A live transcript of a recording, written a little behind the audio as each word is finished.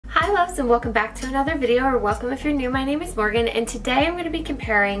Hi loves, and welcome back to another video, or welcome if you're new. My name is Morgan, and today I'm going to be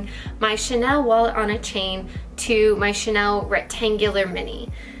comparing my Chanel wallet on a chain to my Chanel rectangular mini.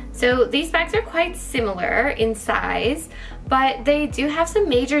 So these bags are quite similar in size, but they do have some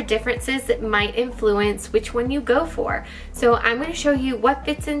major differences that might influence which one you go for. So I'm going to show you what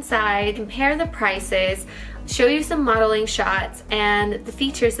fits inside, compare the prices, show you some modeling shots, and the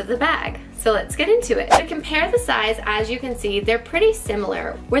features of the bag. So let's get into it. To compare the size, as you can see, they're pretty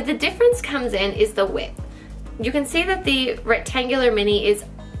similar. Where the difference comes in is the width. You can see that the rectangular mini is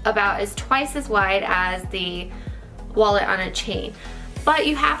about twice as wide as the wallet on a chain. But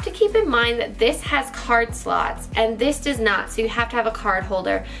you have to keep in mind that this has card slots and this does not, so you have to have a card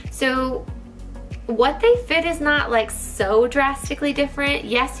holder. So what they fit is not like so drastically different.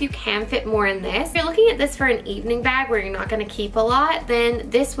 Yes, you can fit more in this. If you're looking at this for an evening bag where you're not going to keep a lot, then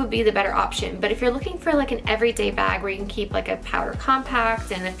this would be the better option. But if you're looking for like an everyday bag where you can keep like a powder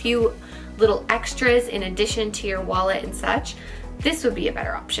compact and a few little extras in addition to your wallet and such, this would be a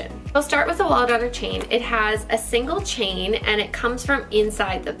better option. I'll start with the wallet on a chain. It has a single chain and it comes from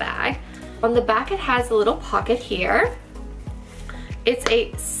inside the bag. On the back it has a little pocket here. It's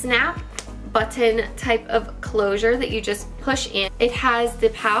a snap button type of closure that you just push in. It has the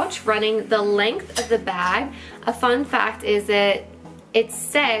pouch running the length of the bag. A fun fact is that it's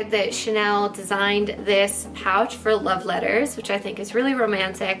said that Chanel designed this pouch for love letters, which I think is really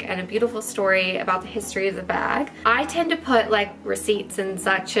romantic and a beautiful story about the history of the bag. I tend to put like receipts and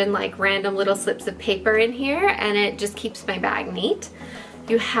such and like random little slips of paper in here, and it just keeps my bag neat.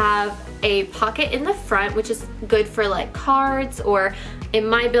 You have a pocket in the front, which is good for like cards, or in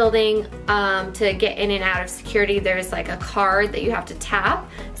my building, to get in and out of security, there's like a card that you have to tap.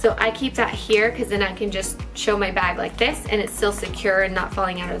 So I keep that here because then I can just show my bag like this and it's still secure and not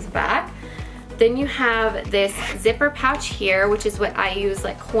falling out of the back. Then you have this zipper pouch here, which is what I use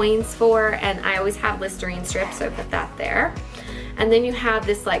like coins for, and I always have Listerine strips, so I put that there. And then you have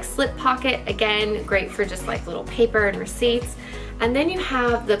this like slip pocket, again, great for just like little paper and receipts. And then you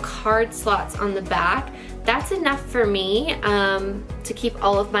have the card slots on the back. That's enough for me to keep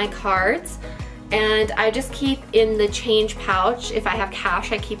all of my cards. And I just keep in the change pouch. If I have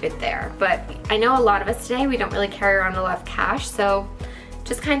cash, I keep it there. But I know a lot of us today, we don't really carry around a lot of cash, so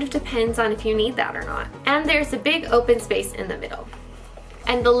just kind of depends on if you need that or not. And there's a big open space in the middle.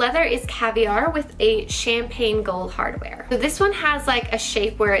 And the leather is caviar with a champagne gold hardware. So this one has like a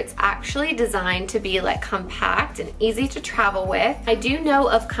shape where it's actually designed to be like compact and easy to travel with. I do know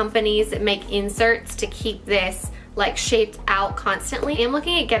of companies that make inserts to keep this like shaped out constantly. I'm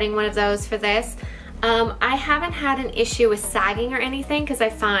looking at getting one of those for this. I haven't had an issue with sagging or anything because I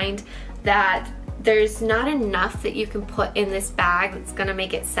find that there's not enough that you can put in this bag that's gonna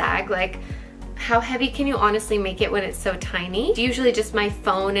make it sag. Like, how heavy can you honestly make it when it's so tiny? It's usually just my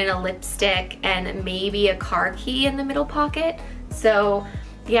phone and a lipstick and maybe a car key in the middle pocket. So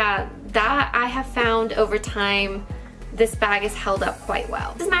yeah, that I have found over time, this bag is held up quite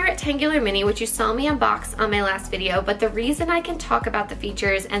well. This is my rectangular mini, which you saw me unbox on my last video, but the reason I can talk about the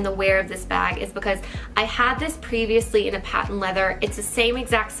features and the wear of this bag is because I had this previously in a patent leather. It's the same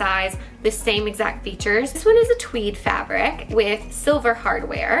exact size, the same exact features. This one is a tweed fabric with silver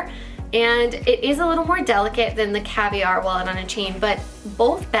hardware. And it is a little more delicate than the caviar wallet on a chain, but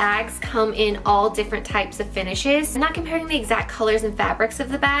both bags come in all different types of finishes. I'm not comparing the exact colors and fabrics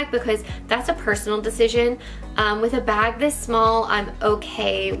of the bag because that's a personal decision. With a bag this small, I'm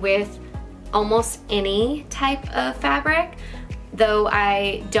okay with almost any type of fabric, though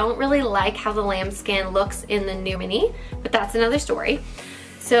I don't really like how the lambskin looks in the new mini, but that's another story.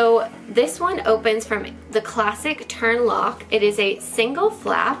 So this one opens from the classic turn lock. It is a single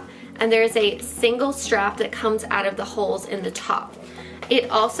flap, and there's a single strap that comes out of the holes in the top.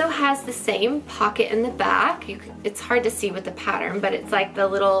 It also has the same pocket in the back. It's hard to see with the pattern, but it's like the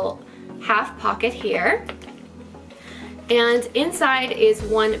little half pocket here. And inside is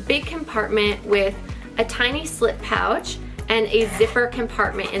one big compartment with a tiny slip pouch and a zipper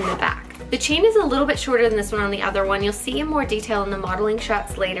compartment in the back. The chain is a little bit shorter than this one on the other one. You'll see in more detail in the modeling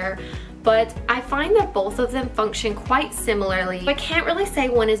shots later, but I find that both of them function quite similarly. I can't really say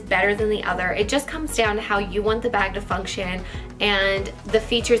one is better than the other. It just comes down to how you want the bag to function and the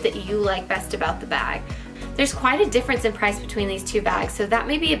features that you like best about the bag. There's quite a difference in price between these two bags, so that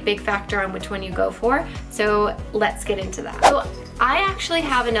may be a big factor on which one you go for. So let's get into that. So I actually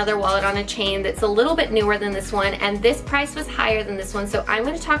have another wallet on a chain that's a little bit newer than this one, and this price was higher than this one. So I'm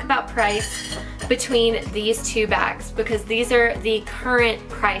going to talk about price between these two bags because these are the current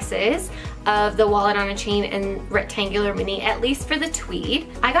prices. of the wallet on a chain and rectangular mini, at least for the tweed.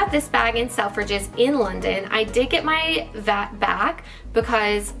 I got this bag in Selfridges in London. I did get my VAT back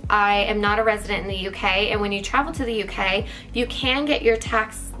because I am not a resident in the UK, and when you travel to the UK, you can get your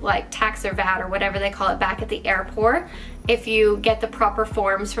tax or VAT or whatever they call it back at the airport if you get the proper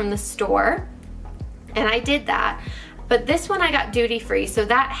forms from the store, and I did that. But this one I got duty free, so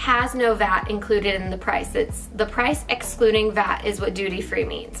that has no VAT included in the price. It's the price excluding VAT is what duty free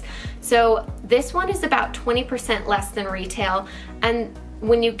means. So this one is about 20% less than retail, and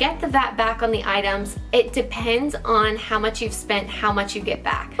when you get the VAT back on the items, it depends on how much you've spent, how much you get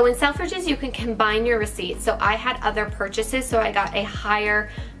back. So in Selfridges, you can combine your receipts. So I had other purchases, so I got a higher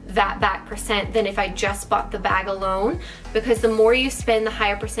VAT back percent than if I just bought the bag alone, because the more you spend, the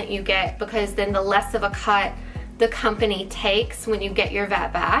higher percent you get, because then the less of a cut the company takes when you get your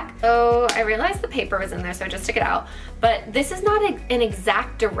VAT back. So I realized the paper was in there, so I just took it out. But this is not an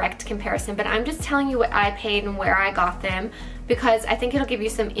exact direct comparison, but I'm just telling you what I paid and where I got them, because I think it'll give you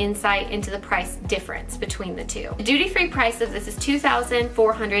some insight into the price difference between the two. The duty-free price of this is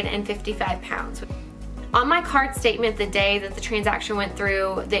 £2,455. On my card statement, the day that the transaction went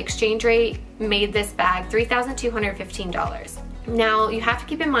through, the exchange rate made this bag $3,215. Now, you have to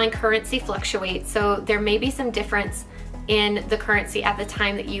keep in mind currency fluctuates, so there may be some difference in the currency at the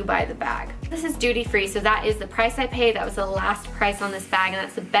time that you buy the bag. This is duty free, so that is the price I paid. That was the last price on this bag, and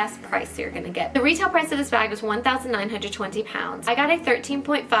that's the best price you're gonna get. The retail price of this bag was £1,920. I got a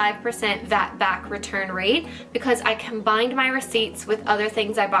 13.5% VAT back return rate because I combined my receipts with other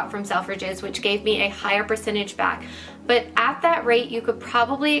things I bought from Selfridges, which gave me a higher percentage back. But at that rate, you could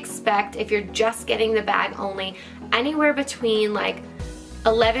probably expect, if you're just getting the bag only, anywhere between like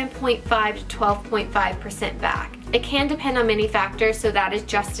 11.5 to 12.5% back. It can depend on many factors, so that is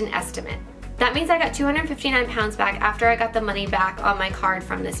just an estimate. That means I got 259 pounds back after I got the money back on my card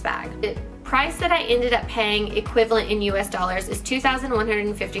from this bag. The price that I ended up paying equivalent in US dollars is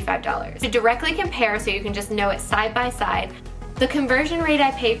 $2,155. To directly compare, so you can just know it side by side, the conversion rate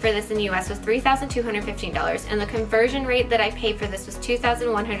I paid for this in the US was $3,215, and the conversion rate that I paid for this was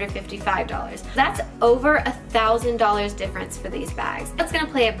 $2,155. That's over $1,000 difference for these bags. That's gonna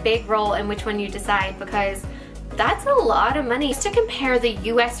play a big role in which one you decide, because that's a lot of money. Just to compare the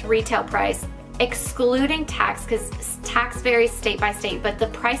US retail price, excluding tax, because tax varies state by state, but the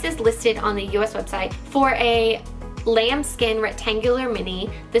price is listed on the US website. For a lambskin rectangular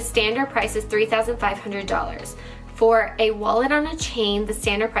mini, the standard price is $3,500. For a wallet on a chain, the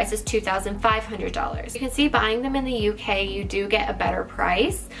standard price is $2,500. You can see buying them in the UK, you do get a better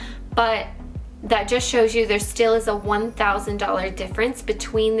price, but that just shows you there still is a $1,000 difference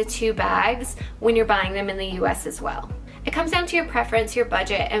between the two bags when you're buying them in the US as well. It comes down to your preference, your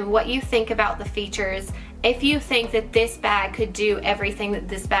budget, and what you think about the features. If you think that this bag could do everything that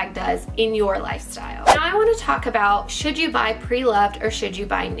this bag does in your lifestyle. Now I want to talk about, should you buy pre-loved or should you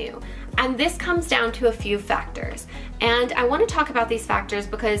buy new? And this comes down to a few factors. And I want to talk about these factors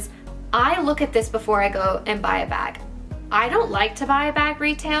because I look at this before I go and buy a bag. I don't like to buy a bag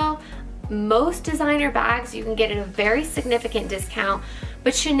retail. Most designer bags you can get at a very significant discount,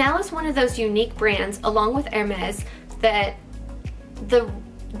 but Chanel is one of those unique brands, along with Hermes, that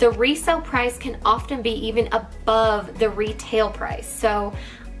the resale price can often be even above the retail price. So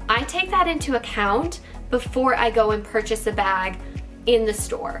I take that into account before I go and purchase a bag in the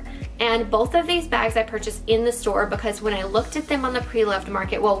store. And both of these bags I purchased in the store because when I looked at them on the pre-loved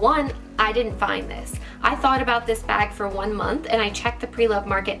market, well, one, I didn't find this. I thought about this bag for 1 month, and I checked the pre-loved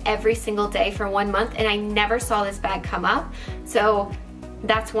market every single day for 1 month, and I never saw this bag come up. So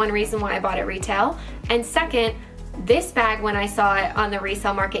that's one reason why I bought it retail. And second, this bag, when I saw it on the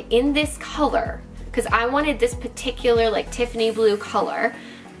resale market in this color, because I wanted this particular like Tiffany blue color,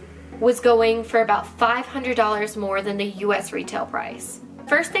 was going for about $500 more than the US retail price.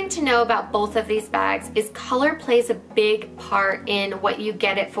 First thing to know about both of these bags is color plays a big part in what you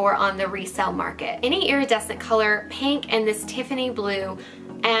get it for on the resale market. Any iridescent color, pink and this Tiffany blue,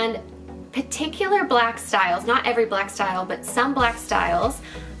 and particular black styles, not every black style, but some black styles,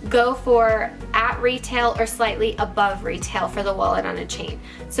 go for at retail or slightly above retail for the wallet on a chain.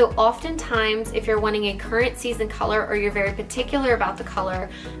 So oftentimes, if you're wanting a current season color or you're very particular about the color,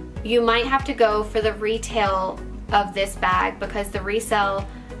 you might have to go for the retail of this bag, because the resale,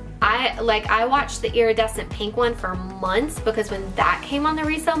 I watched the iridescent pink one for months, because when that came on the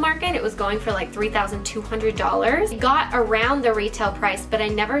resale market, it was going for like $3,200. It got around the retail price, but I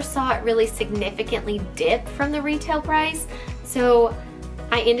never saw it really significantly dip from the retail price. So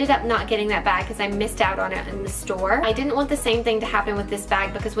I ended up not getting that bag because I missed out on it in the store. I didn't want the same thing to happen with this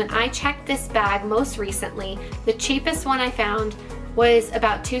bag, because when I checked this bag most recently, the cheapest one I found was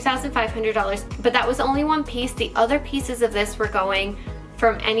about $2,500, but that was only one piece. The other pieces of this were going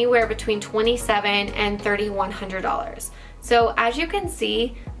from anywhere between $2,700 and $3,100. So as you can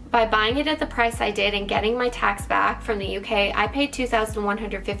see, by buying it at the price I did and getting my tax back from the UK, I paid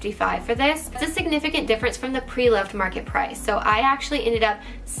 $2,155 for this. It's a significant difference from the pre-loved market price. So I actually ended up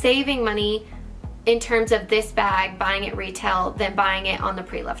saving money in terms of this bag, buying it retail, than buying it on the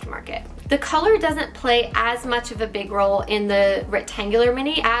pre-loved market. The color doesn't play as much of a big role in the rectangular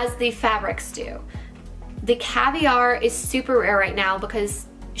mini as the fabrics do. The caviar is super rare right now because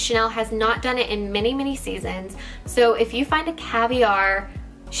Chanel has not done it in many, many seasons. So if you find a caviar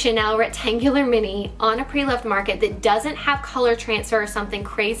Chanel rectangular mini on a pre-loved market that doesn't have color transfer or something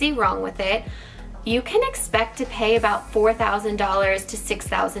crazy wrong with it, you can expect to pay about $4,000 to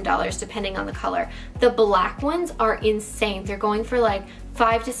 $6,000 depending on the color. The black ones are insane. They're going for like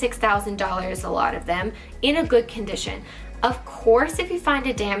 $5,000 to $6,000, a lot of them, in a good condition. Of course, if you find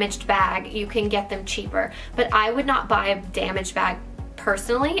a damaged bag, you can get them cheaper, but I would not buy a damaged bag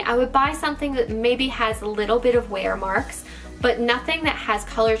personally. I would buy something that maybe has a little bit of wear marks, but nothing that has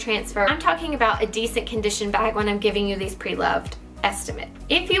color transfer. I'm talking about a decent condition bag when I'm giving you these pre-loved estimate.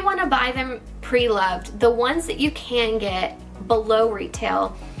 If you want to buy them pre-loved, the ones that you can get below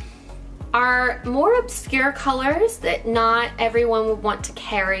retail are more obscure colors that not everyone would want to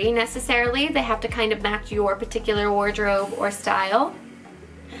carry necessarily. They have to kind of match your particular wardrobe or style.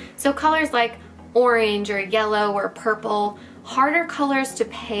 So colors like orange or yellow or purple, harder colors to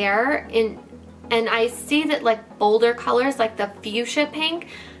pair in, and I see that like bolder colors like the fuchsia pink,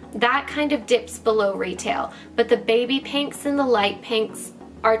 that kind of dips below retail. But the baby pinks and the light pinks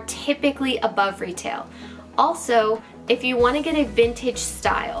are typically above retail. Also, if you want to get a vintage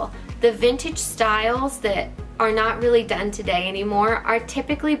style, the vintage styles that are not really done today anymore are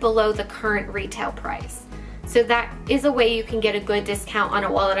typically below the current retail price. So that is a way you can get a good discount on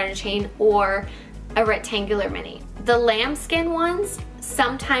a wallet on a chain or a rectangular mini. The lambskin ones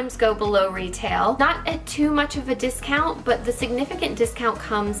sometimes go below retail. Not at too much of a discount, but the significant discount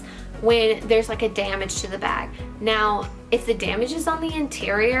comes when there's like a damage to the bag. Now, if the damage is on the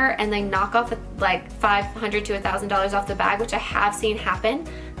interior and they knock off like $500 to $1,000 off the bag, which I have seen happen,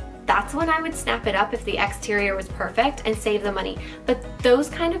 that's when I would snap it up if the exterior was perfect and save the money. But those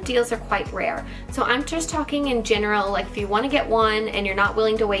kind of deals are quite rare. So I'm just talking in general, like if you want to get one and you're not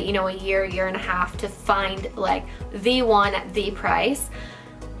willing to wait, you know, a year and a half to find like the one at the price,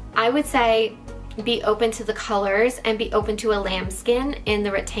 I would say be open to the colors and be open to a lambskin in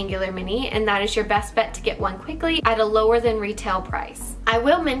the rectangular mini, and that is your best bet to get one quickly at a lower than retail price. I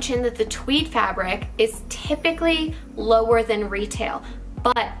will mention that the tweed fabric is typically lower than retail,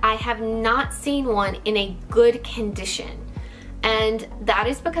 but I have not seen one in a good condition. And that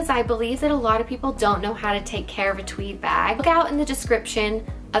is because I believe that a lot of people don't know how to take care of a tweed bag. Look out in the description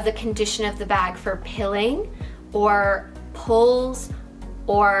of the condition of the bag for pilling or pulls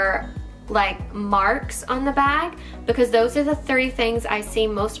or like marks on the bag, because those are the three things I see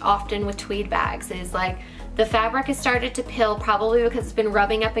most often with tweed bags. Is like the fabric has started to pill, probably because it's been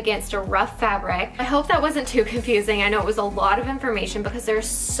rubbing up against a rough fabric. I hope that wasn't too confusing. I know it was a lot of information because there's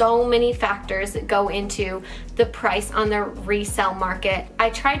so many factors that go into the price on the resale market.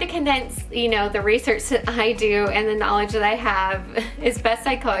 I tried to condense, you know, the research that I do and the knowledge that I have as best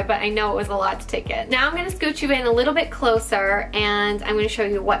I could, but I know it was a lot to take in. Now I'm gonna scoot you in a little bit closer and I'm gonna show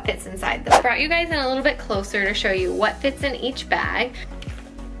you what fits inside them. I brought you guys in a little bit closer to show you what fits in each bag.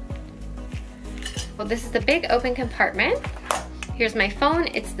 Well, this is the big open compartment. Here's my phone.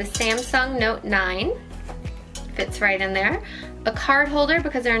 It's the Samsung Note 9. Fits right in there. A card holder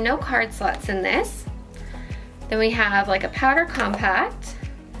because there are no card slots in this. Then we have like a powder compact,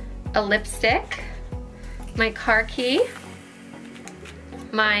 a lipstick, my car key,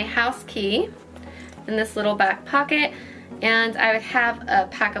 my house key in this little back pocket, and I would have a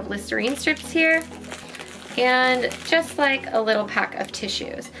pack of Listerine strips here, and just like a little pack of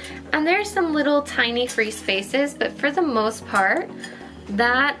tissues. And there's some little tiny free spaces, but for the most part,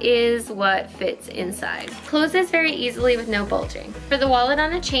 that is what fits inside. Closes very easily with no bulging. For the wallet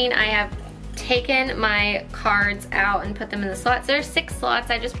on a chain, I have taken my cards out and put them in the slots. There's 6 slots,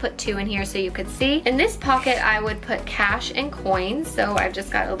 I just put 2 in here so you could see. In this pocket, I would put cash and coins, so I've just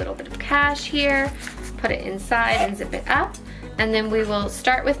got a little bit of cash here, put it inside and zip it up. And then we will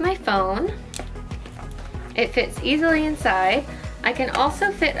start with my phone. It fits easily inside. I can also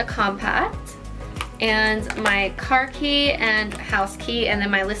fit a compact and my car key and house key and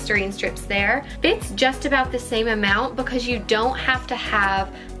then my Listerine strips there. Fits just about the same amount because you don't have to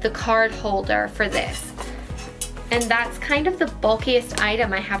have the card holder for this. and that's kind of the bulkiest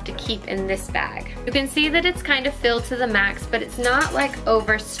item I have to keep in this bag. You can see that it's kind of filled to the max, but it's not like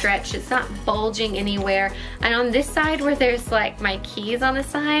overstretched, it's not bulging anywhere. And on this side where there's like my keys on the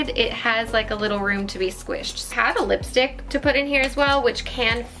side, it has like a little room to be squished. I had a lipstick to put in here as well, which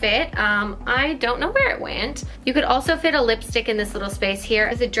can fit. I don't know where it went. You could also fit a lipstick in this little space here.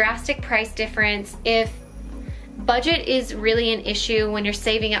 There's a drastic price difference. If budget is really an issue when you're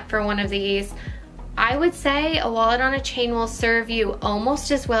saving up for one of these, I would say a wallet on a chain will serve you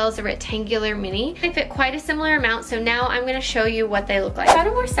almost as well as a rectangular mini. They fit quite a similar amount, so now I'm going to show you what they look like. I thought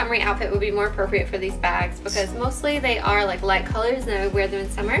a more summery outfit would be more appropriate for these bags because mostly they are like light colors and I would wear them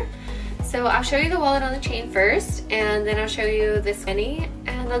in summer. So I'll show you the wallet on the chain first, and then I'll show you this mini,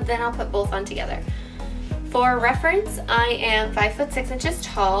 and then I'll put both on together. For reference, I am 5'6"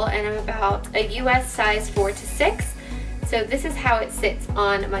 tall and I'm about a US size 4 to 6. So this is how it sits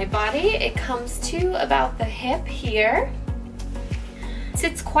on my body. It comes to about the hip here. It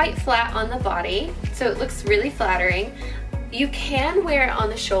sits quite flat on the body, so it looks really flattering. You can wear it on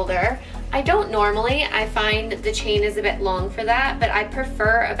the shoulder. I don't normally. I find the chain is a bit long for that, but I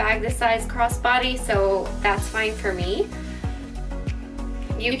prefer a bag this size crossbody, so that's fine for me.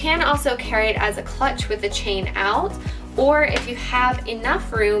 You can also carry it as a clutch with the chain out, or if you have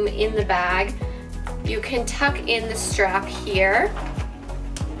enough room in the bag, you can tuck in the strap here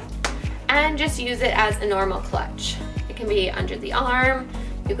and just use it as a normal clutch. It can be under the arm,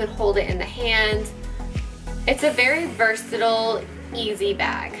 you can hold it in the hand. It's a very versatile, easy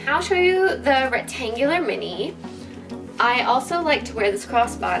bag. I'll show you the rectangular mini. I also like to wear this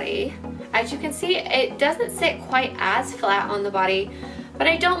crossbody. As you can see, it doesn't sit quite as flat on the body, but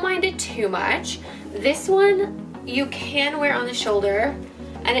I don't mind it too much. This one you can wear on the shoulder,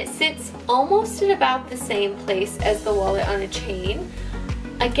 and it sits almost at about the same place as the wallet on a chain.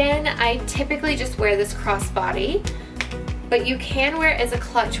 Again, I typically just wear this crossbody, but you can wear it as a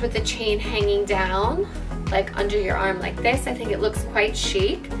clutch with the chain hanging down, like under your arm like this. I think it looks quite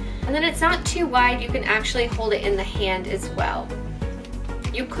chic. And then it's not too wide, you can actually hold it in the hand as well.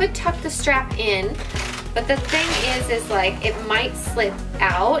 You could tuck the strap in, but the thing is like it might slip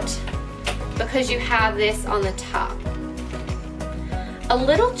out because you have this on the top. A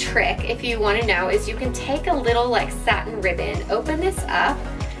little trick, if you want to know, is you can take a little like satin ribbon, open this up,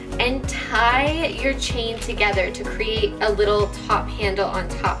 and tie your chain together to create a little top handle on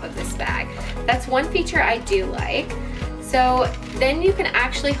top of this bag. That's one feature I do like. So then you can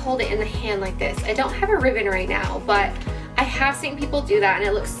actually hold it in the hand like this. I don't have a ribbon right now, but I have seen people do that and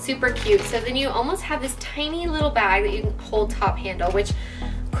it looks super cute. So then you almost have this tiny little bag that you can hold top handle, which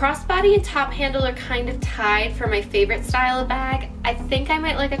crossbody and top handle are kind of tied for my favorite style of bag. I think I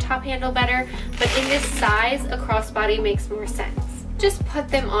might like a top handle better, but in this size, a crossbody makes more sense. Just put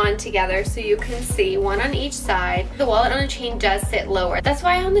them on together so you can see one on each side. The wallet on a chain does sit lower. That's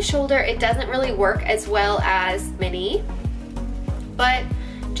why on the shoulder it doesn't really work as well as mini. But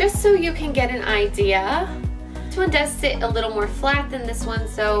just so you can get an idea, this one does sit a little more flat than this one,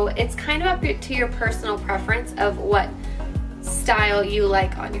 so it's kind of up to your personal preference of what style you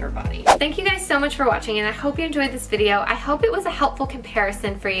like on your body. Thank you guys so much for watching, and I hope you enjoyed this video. I hope it was a helpful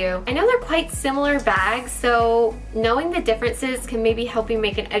comparison for you. I know they're quite similar bags, so knowing the differences can maybe help you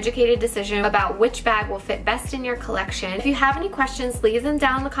make an educated decision about which bag will fit best in your collection. If you have any questions, leave them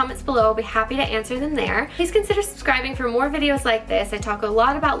down in the comments below. I'll be happy to answer them there. Please consider subscribing for more videos like this. I talk a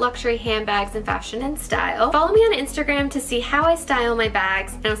lot about luxury handbags and fashion and style. Follow me on Instagram to see how I style my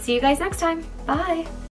bags, and I'll see you guys next time. Bye!